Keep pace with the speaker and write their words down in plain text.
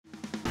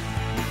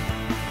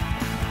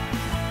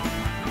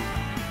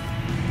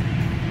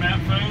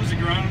CFOs,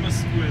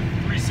 agronomist with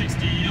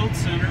 360 Yield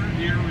Center,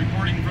 here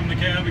reporting from the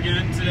cab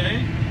again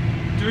today.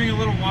 Doing a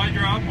little wide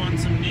drop on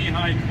some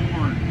knee-high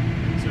corn.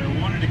 So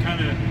I wanted to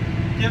kind of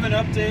give an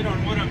update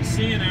on what I'm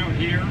seeing out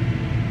here.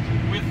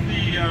 With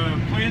the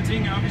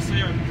planting,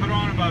 obviously I put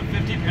on about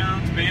 50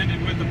 pounds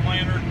banded with the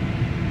planter.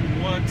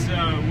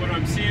 What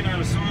I'm seeing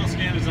out of soil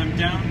scan is I'm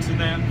down to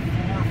that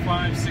 4,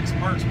 5, 6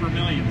 parts per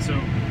million. So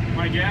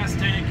my gas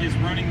tank is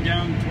running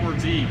down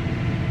towards E.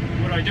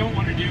 What I don't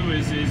want to do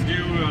is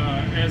do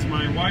as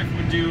my wife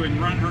would do and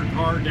run her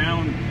car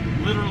down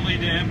literally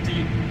to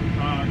empty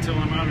till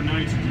I'm out of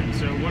nitrogen.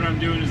 So what I'm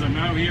doing is I'm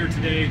out here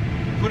today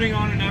putting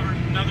on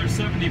another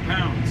 70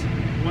 pounds.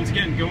 Once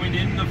again, going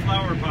in the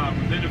flower pot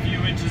within a few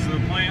inches of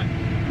the plant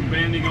and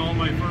banding all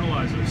my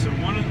fertilizer. So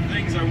one of the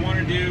things I want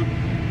to do,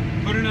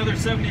 put another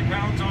 70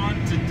 pounds on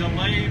to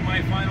delay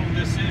my final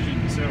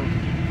decision. So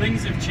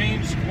things have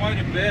changed quite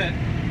a bit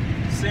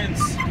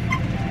since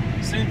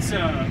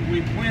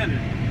we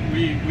planted.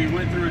 We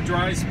went through a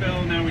dry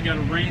spell, now we got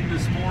a rain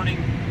this morning.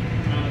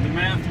 The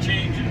math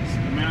changes.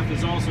 The math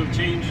has also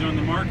changed on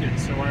the market,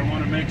 so I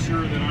want to make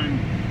sure that I'm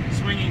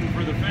swinging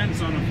for the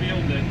fence on a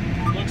field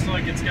that looks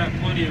like it's got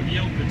plenty of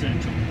yield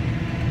potential.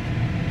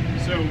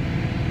 So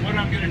what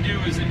I'm going to do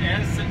is,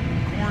 as the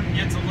corn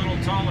gets a little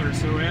taller,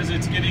 so as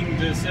it's getting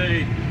to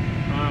say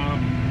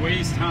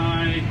waist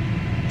high,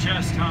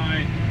 chest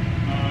high,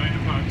 in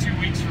about 2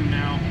 weeks from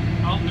now,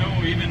 I'll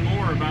know even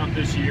more about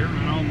this year,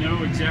 and I'll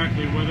know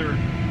exactly whether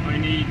I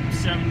need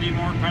 70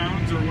 more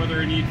pounds or whether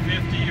I need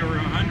 50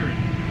 or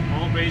 100,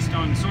 all based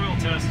on soil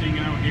testing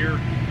out here,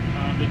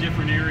 the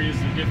different areas,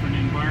 the different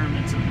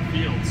environments of the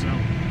field. So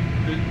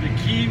the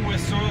key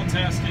with soil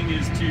testing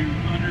is to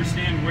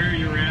understand where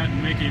you're at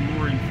and make a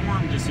more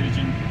informed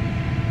decision.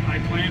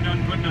 I planned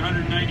on putting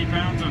 190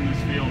 pounds on this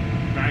field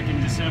back in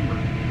December.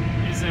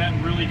 Is that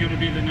really going to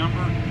be the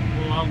number?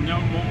 Well, I'll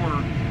know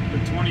more the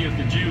 20th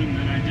of June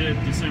than I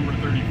did December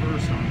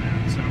 31st on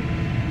that. So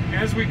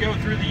as we go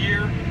through the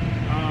year,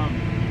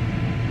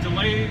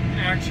 delay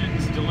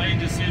actions, delay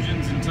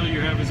decisions until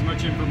you have as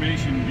much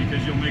information,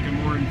 because you'll make a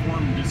more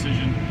informed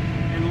decision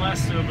and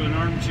less of an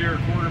armchair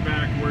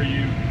quarterback where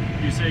you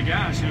say,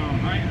 gosh, you know,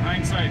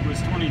 hindsight was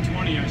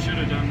 20/20, I should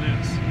have done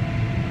this.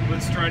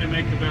 Let's try to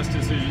make the best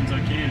decisions I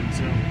can.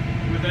 So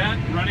with that,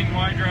 running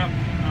wide drop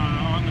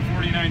on the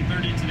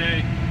 4930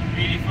 today,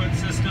 80-foot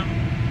system.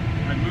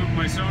 I moved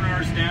my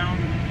sonars down,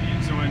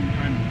 so I'm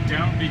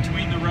down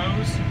between the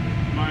rows.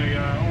 My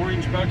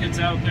orange buckets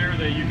out there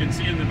that you can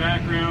see in the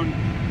background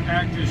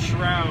act as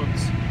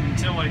shrouds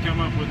until I come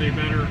up with a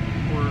better,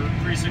 or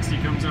 360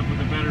 comes up with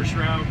a better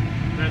shroud.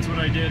 That's what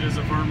I did as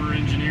a farmer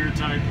engineer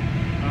type.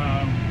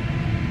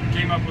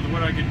 Came up with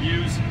what I could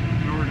use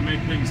in order to make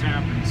things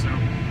happen. So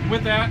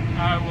with that,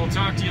 I will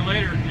talk to you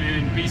later,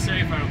 and be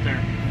safe out there.